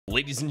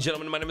Ladies and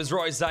gentlemen, my name is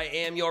Royce, I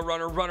am your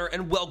runner,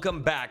 and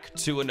welcome back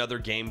to another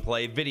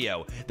gameplay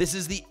video. This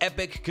is the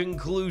epic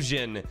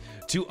conclusion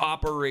to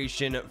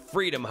Operation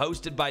Freedom,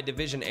 hosted by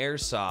Division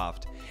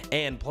Airsoft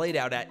and played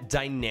out at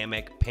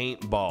Dynamic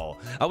Paintball.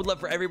 I would love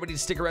for everybody to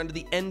stick around to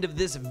the end of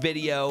this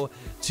video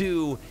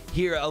to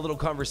hear a little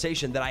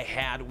conversation that I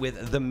had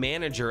with the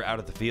manager out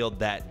at the field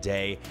that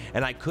day,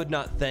 and I could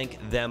not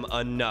thank them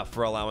enough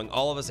for allowing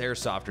all of us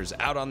airsofters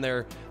out on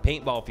their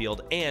paintball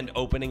field and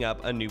opening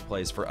up a new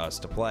place for us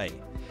to play.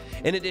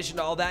 In addition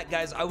to all that,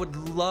 guys, I would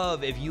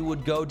love if you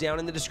would go down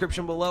in the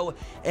description below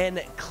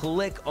and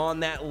click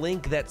on that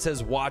link that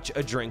says Watch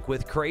a Drink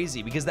with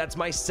Crazy, because that's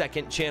my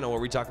second channel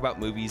where we talk about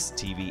movies,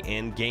 TV,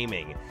 and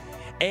gaming.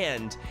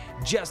 And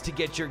just to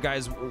get your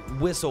guys'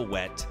 whistle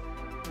wet,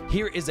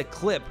 here is a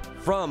clip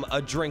from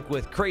A Drink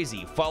with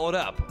Crazy, followed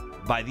up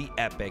by the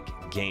epic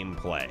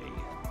gameplay.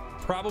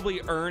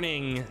 Probably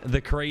earning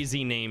the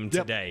crazy name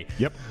today.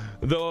 Yep.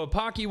 The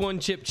Pocky One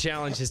Chip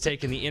Challenge has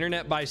taken the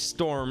internet by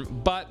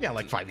storm, but... Yeah,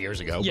 like 5 years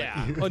ago.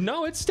 Yeah.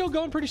 No, it's still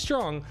going pretty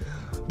strong.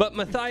 But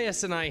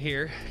Matthias and I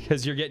here,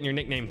 because you're getting your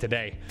nickname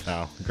today.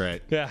 Oh,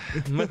 great. Yeah,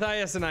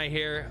 Matthias and I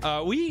here,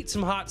 we eat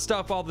some hot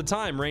stuff all the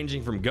time,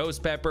 ranging from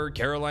Ghost Pepper,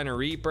 Carolina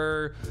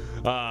Reaper.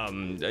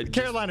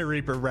 Carolina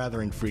Reaper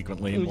rather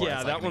infrequently.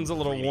 Yeah, that one's a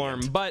little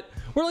warm. But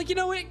we're like, you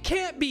know, it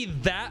can't be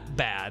that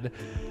bad.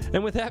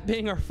 And with that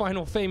being our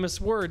final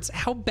famous words,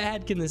 how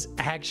bad can this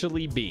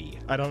actually be?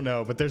 I don't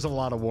know, but there's a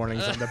lot of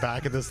warnings on the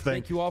back of this thing.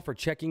 Thank you all for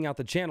checking out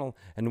the channel,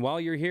 and while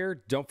you're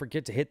here, don't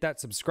forget to hit that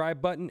subscribe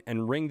button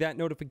and ring that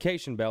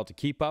notification bell to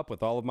keep up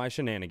with all of my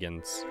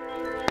shenanigans.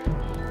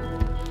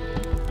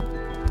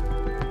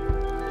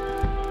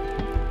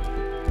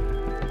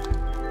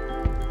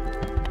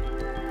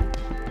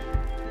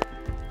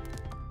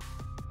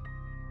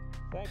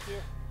 Thank you.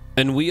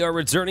 And we are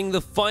returning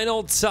the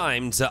final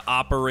time to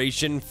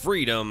Operation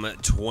Freedom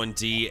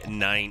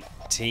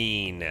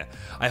 2019.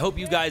 I hope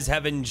you guys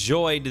have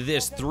enjoyed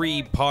this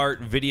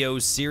three-part video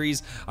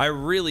series. I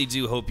really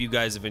do hope you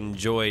guys have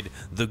enjoyed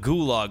the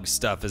Gulag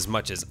stuff as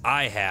much as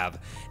I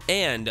have.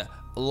 And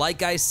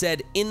like I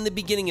said in the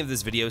beginning of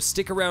this video,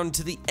 stick around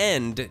to the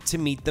end to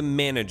meet the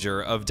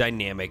manager of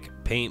Dynamic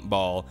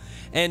Paintball.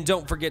 And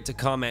don't forget to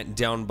comment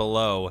down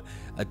below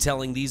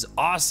telling these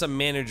awesome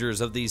managers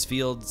of these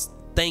fields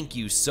thank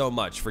you so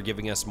much for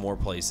giving us more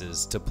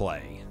places to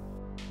play.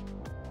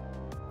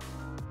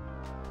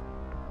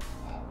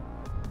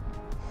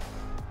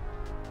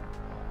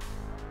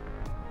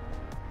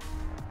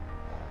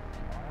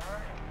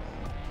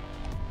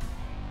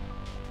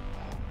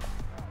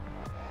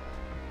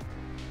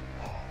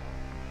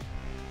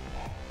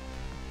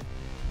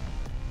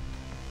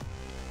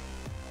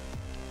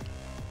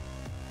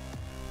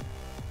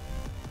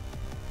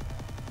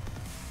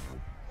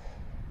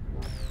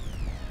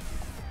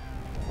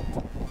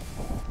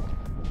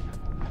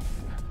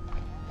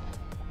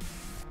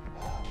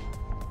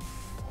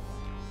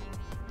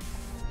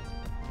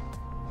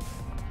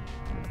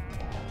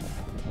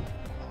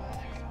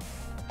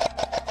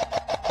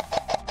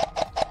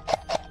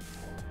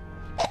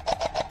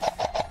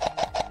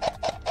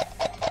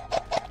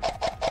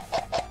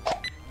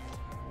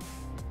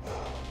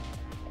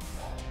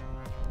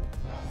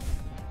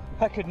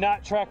 I could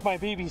not track my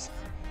BBs.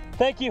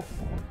 Thank you.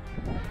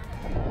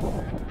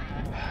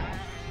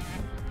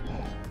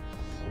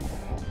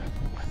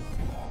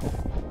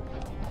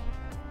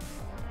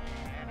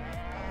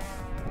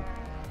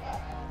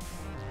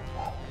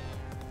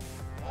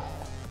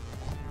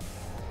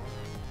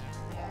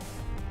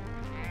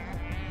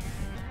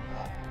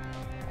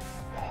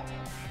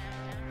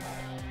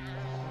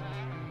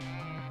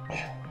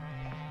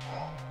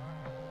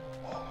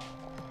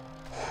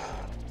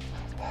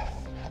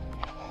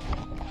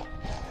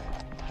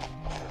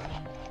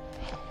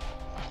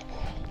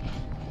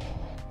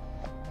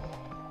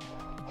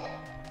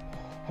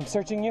 I'm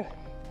searching you. Do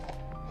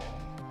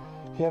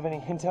you have any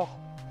intel?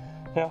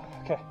 No?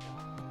 Okay.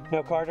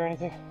 No card or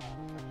anything?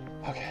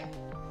 Okay.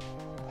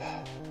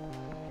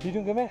 You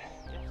doing good, man?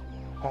 Yeah.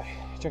 Alright.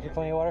 You drinking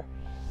plenty of water?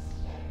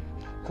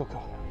 Cool,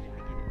 cool.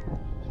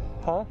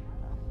 Huh?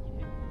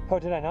 Oh,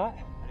 did I not?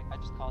 I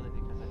just called it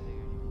because I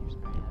figured you were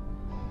spraying it.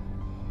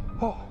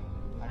 Oh.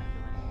 I didn't do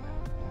anything.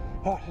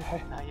 Oh, did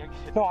I? No, you're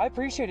good. No, I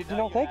appreciate it.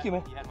 No, thank you,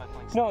 man. You had my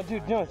points. No,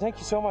 dude, no, thank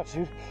you so much,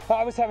 dude.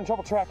 I was having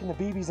trouble tracking the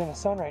BBs in the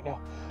sun right now.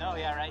 No,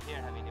 yeah, right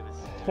here. I mean, it was...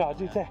 No,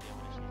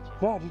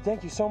 dude,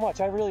 thank you so much.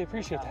 I really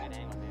appreciate that.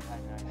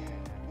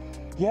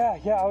 Yeah,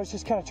 I was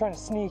just kind of trying to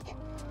sneak.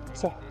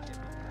 So,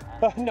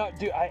 no,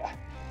 dude, I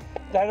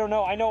don't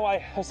know. I know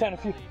I sent a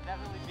few.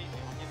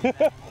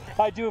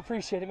 I do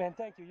appreciate it, man.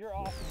 Thank you. You're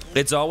awesome.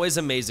 It's always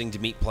amazing to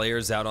meet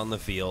players out on the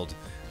field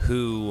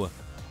who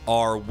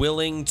are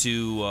willing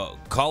to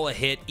call a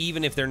hit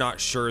even if they're not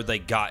sure they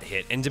got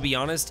hit. And to be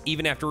honest,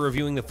 even after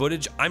reviewing the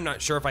footage, I'm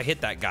not sure if I hit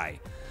that guy.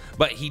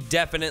 But he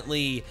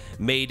definitely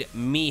made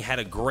me had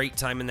a great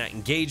time in that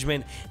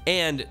engagement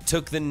and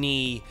took the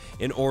knee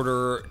in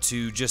order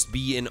to just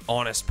be an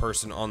honest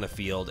person on the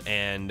field.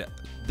 And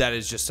that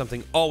is just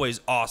something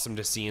always awesome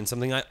to see and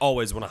something I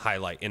always want to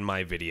highlight in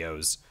my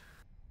videos.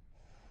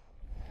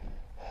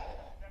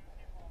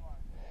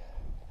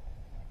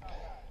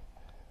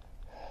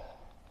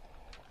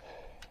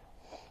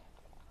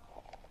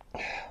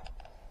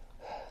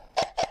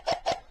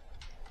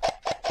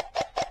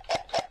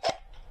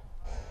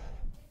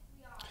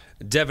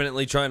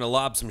 Definitely trying to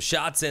lob some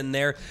shots in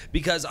there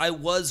because I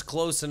was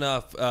close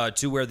enough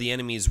to where the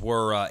enemies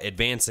were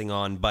advancing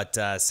on, but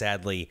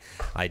sadly,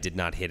 I did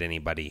not hit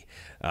anybody.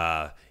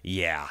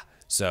 Yeah,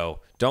 so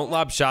don't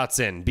lob shots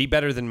in. Be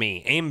better than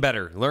me. Aim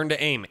better. Learn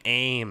to aim.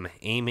 Aim.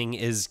 Aiming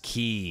is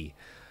key,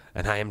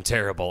 and I am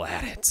terrible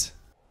at it.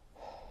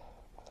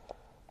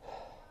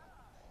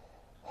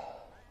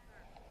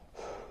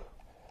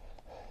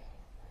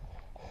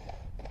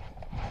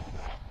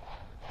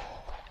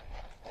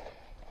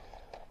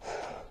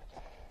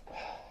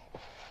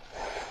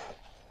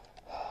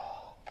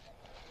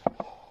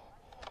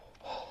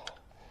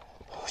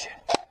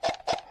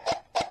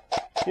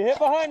 You hit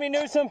behind me,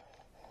 Newsom.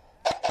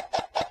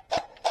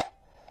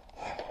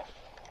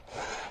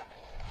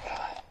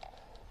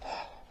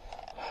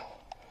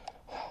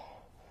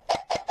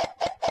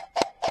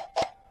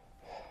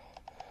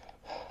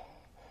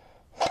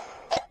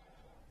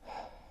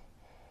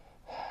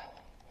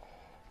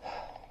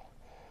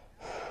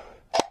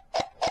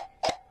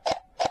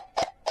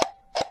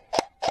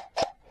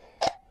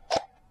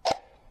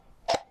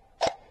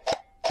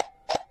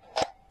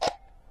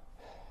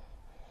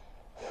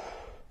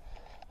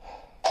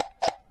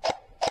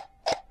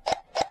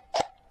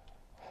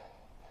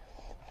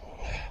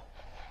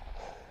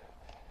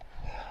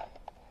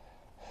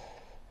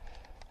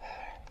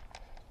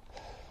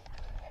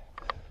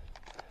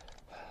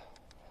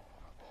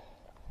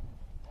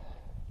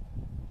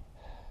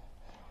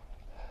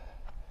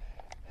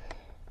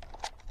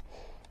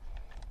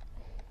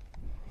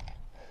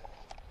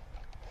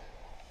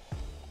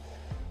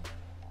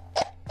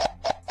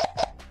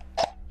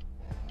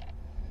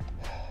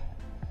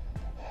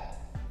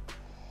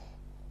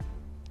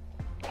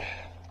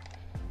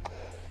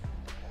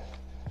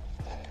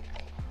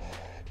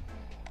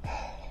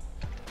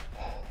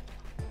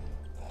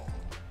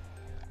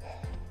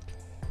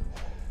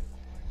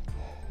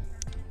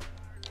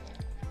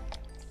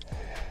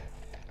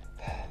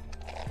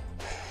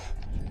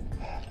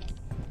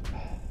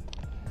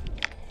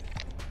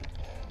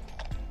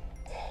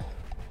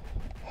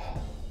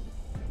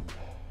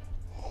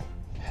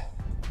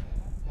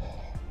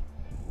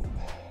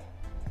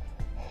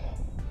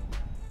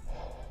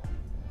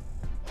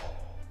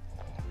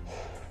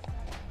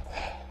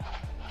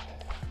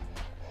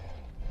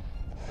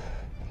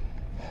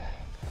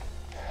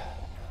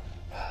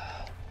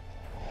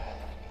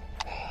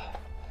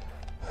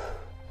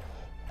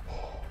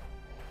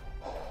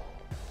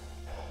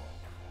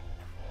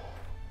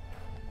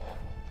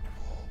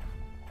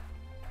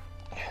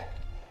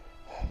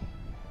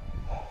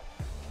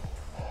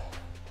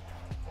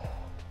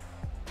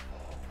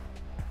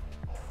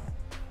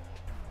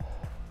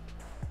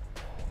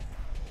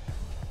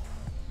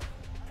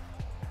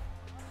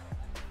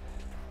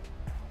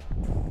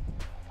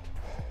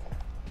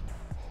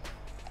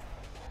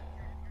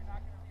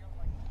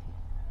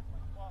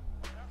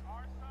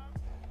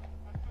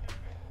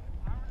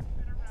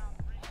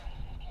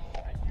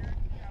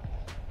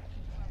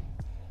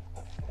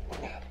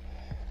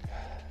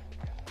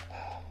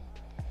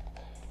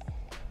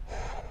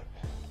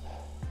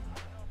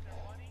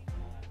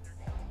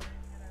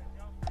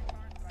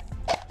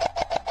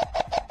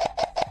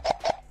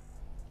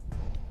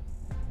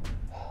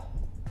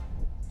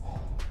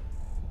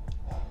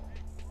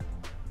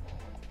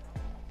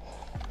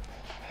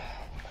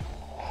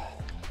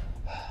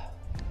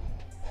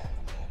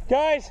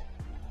 Guys,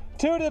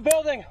 2 to the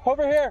building,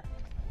 over here.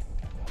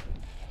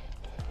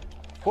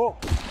 Whoa.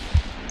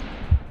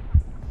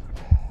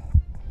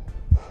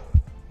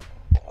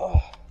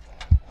 Oh.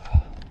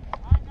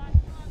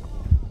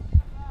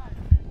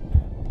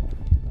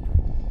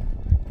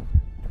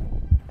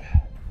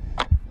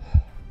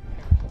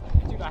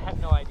 Dude, I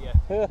had no idea.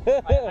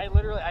 I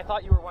literally, I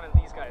thought you were one of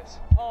these guys.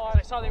 Oh,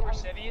 I saw they were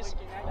civvies,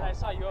 and I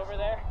saw you over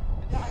there.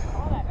 Yeah, I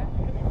saw that.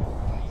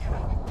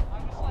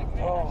 I was like,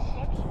 man,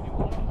 Oh.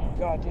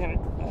 God damn it.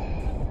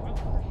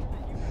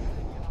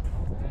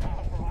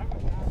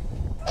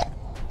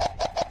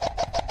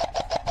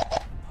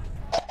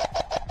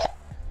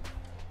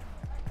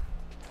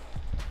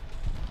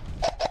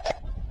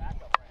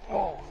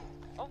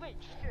 Oh wait,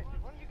 shit,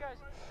 did one of you guys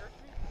search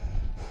me?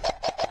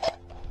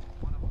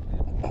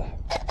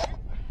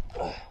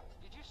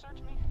 Did you search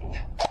me? Did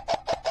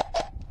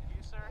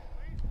you, sir?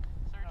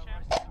 Search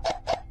him?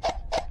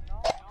 No,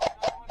 I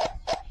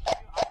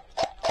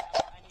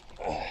need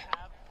to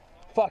have.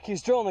 Fuck,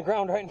 he's drilling the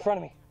ground right in front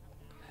of me.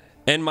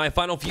 And my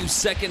final few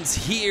seconds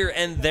here,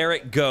 and there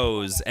it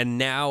goes. And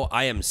now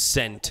I am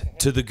sent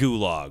to the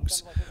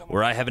Gulags,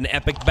 where I have an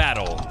epic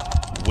battle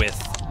with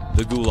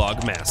the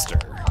Gulag Master.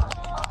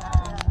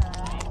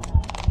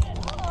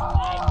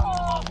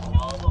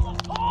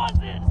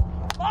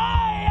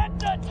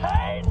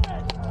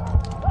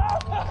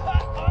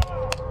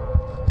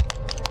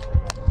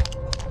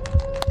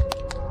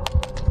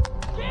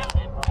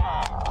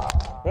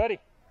 Ready?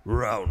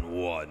 Round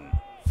 1,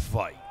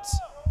 fight.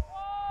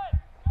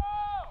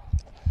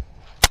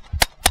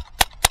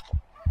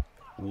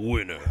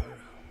 Winner.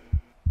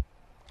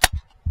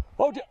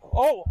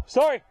 Oh,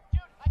 sorry.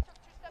 Dude, I took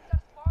 2 steps out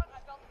of spawn, I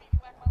felt the baby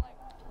whack my leg.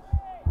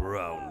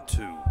 Round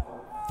 2,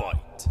 fight.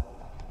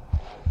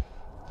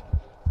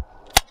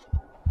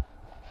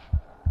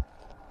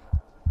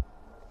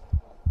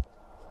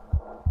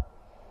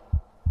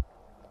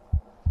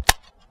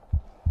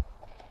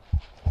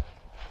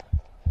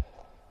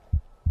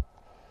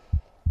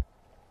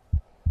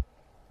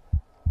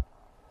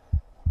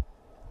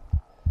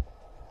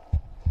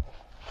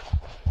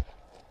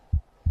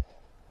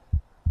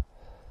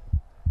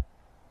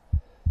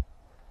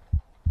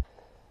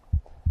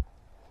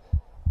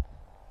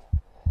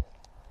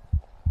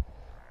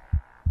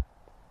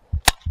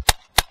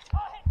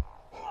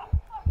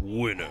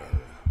 Winner.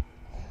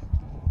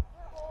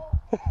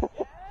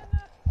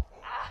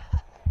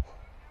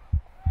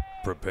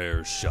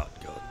 Prepare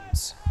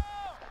shotguns.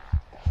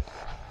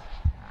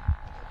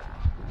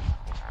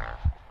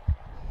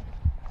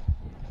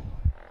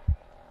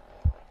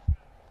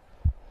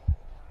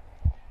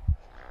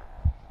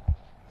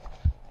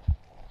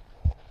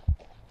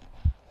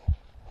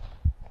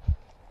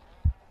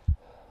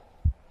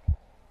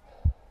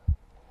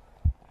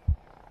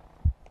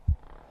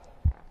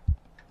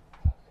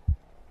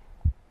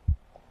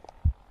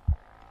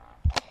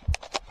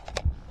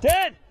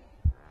 Dead!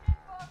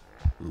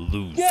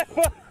 Loser. Get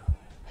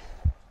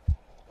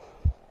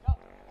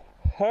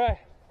All right,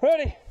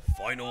 ready.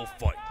 Final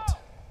fight.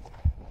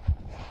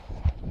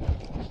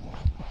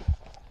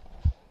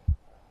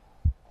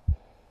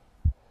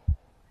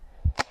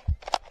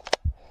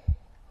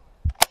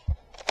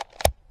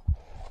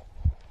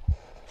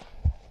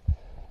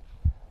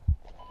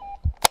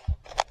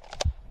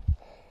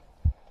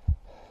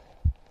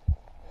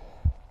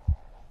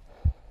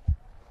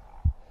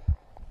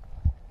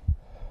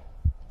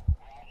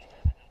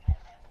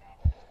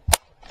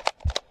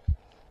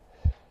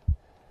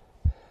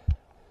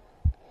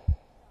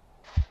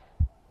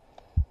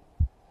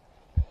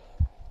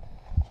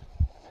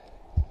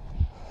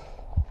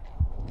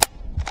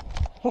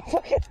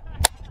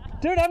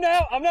 Dude, I'm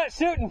out. I'm not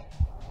shooting.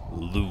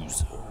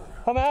 Loser.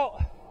 I'm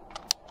out.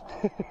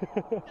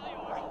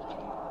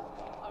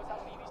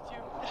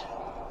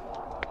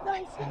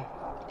 Nice.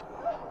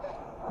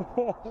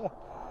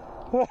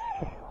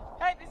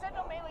 Hey, they said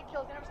no melee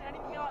kills. They never said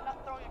anything about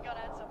not throwing a gun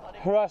at somebody.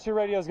 Ross, your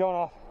radio's going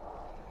off.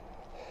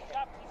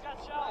 Yep, he's got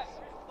shells.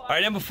 All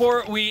right, and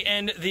before we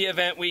end the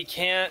event, we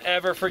can't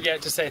ever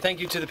forget to say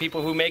thank you to the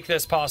people who make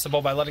this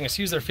possible by letting us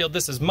use their field.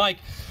 This is Mike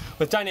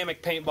with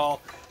Dynamic Paintball.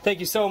 Thank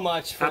you so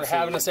much for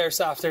having us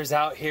airsofters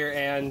out here.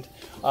 And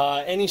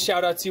any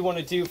shout outs you want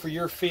to do for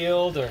your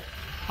field? Or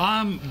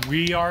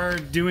we are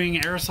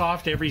doing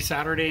airsoft every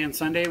Saturday and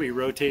Sunday. We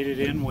rotate it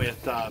in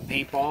with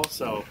paintball,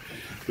 so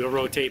we'll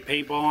rotate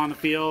paintball on the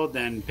field,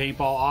 then paintball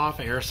off,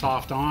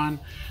 airsoft on.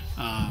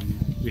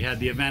 We had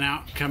the event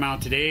come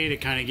out today to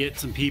kind of get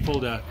some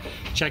people to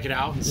check it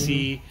out and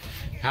see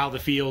how the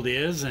field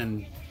is,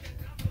 and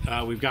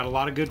we've got a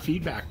lot of good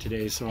feedback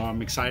today, so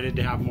I'm excited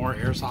to have more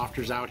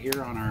airsofters out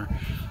here on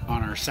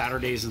our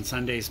Saturdays and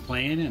Sundays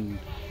playing, and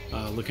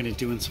looking at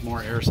doing some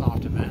more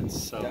airsoft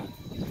events. So. Yeah.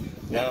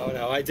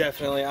 No,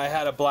 I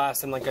had a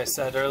blast, and like I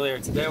said earlier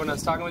today when I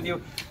was talking with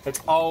you,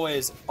 it's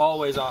always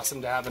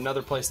awesome to have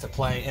another place to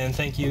play, and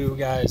thank you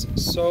guys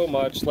so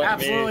much. Let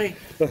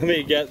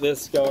me get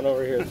this going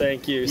over here.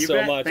 Thank you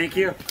so much. Thank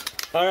you.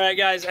 All right,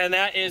 guys, and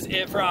that is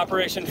it for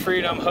Operation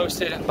Freedom,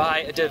 hosted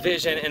by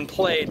Division and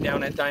played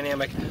down at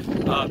Dynamic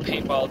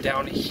Paintball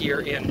down here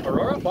in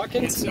Aurora,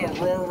 Watkins? It's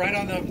Aurora, right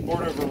on the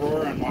border of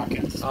Aurora and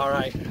Watkins. All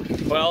right.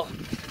 Well,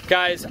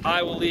 guys,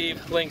 I will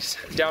leave links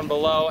down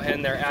below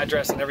and their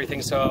address and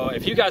everything, so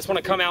if you guys want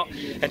to come out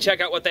and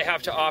check out what they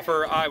have to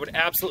offer, I would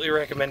absolutely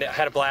recommend it. I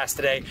had a blast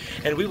today,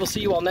 and we will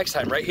see you all next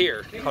time right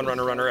here on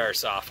Runner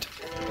Airsoft.